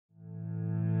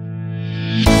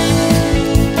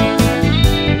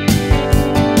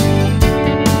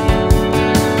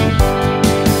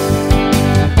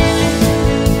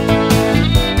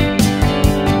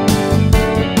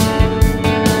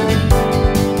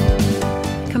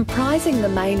Comprising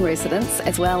the main residence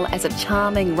as well as a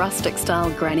charming rustic-style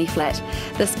granny flat,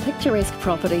 this picturesque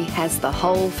property has the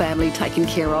whole family taken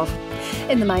care of.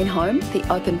 In the main home, the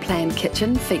open-plan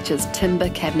kitchen features timber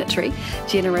cabinetry,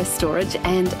 generous storage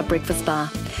and a breakfast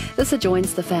bar. This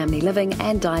adjoins the family living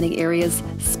and dining areas,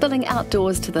 spilling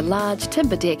outdoors to the large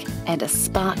timber deck and a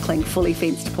sparkling fully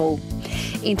fenced pool.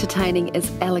 Entertaining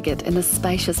is elegant in a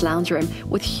spacious lounge room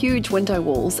with huge window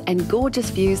walls and gorgeous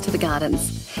views to the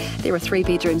gardens. There are 3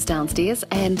 bedrooms downstairs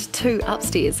and 2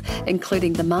 upstairs,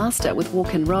 including the master with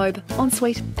walk-in robe,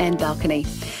 ensuite and balcony.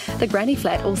 The granny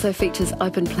flat also features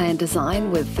open-plan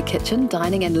design with the kitchen,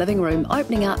 dining and living room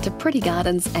opening out to pretty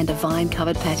gardens and a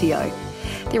vine-covered patio.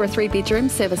 There are 3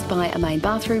 bedrooms serviced by a main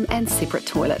bathroom and separate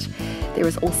toilet. There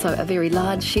is also a very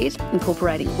large shed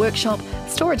incorporating workshop,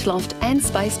 storage loft and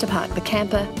space to park the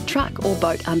camper, truck or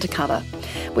boat under cover.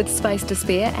 With space to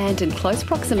spare and in close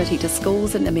proximity to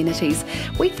schools and amenities,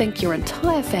 we think your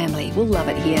entire family will love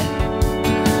it here.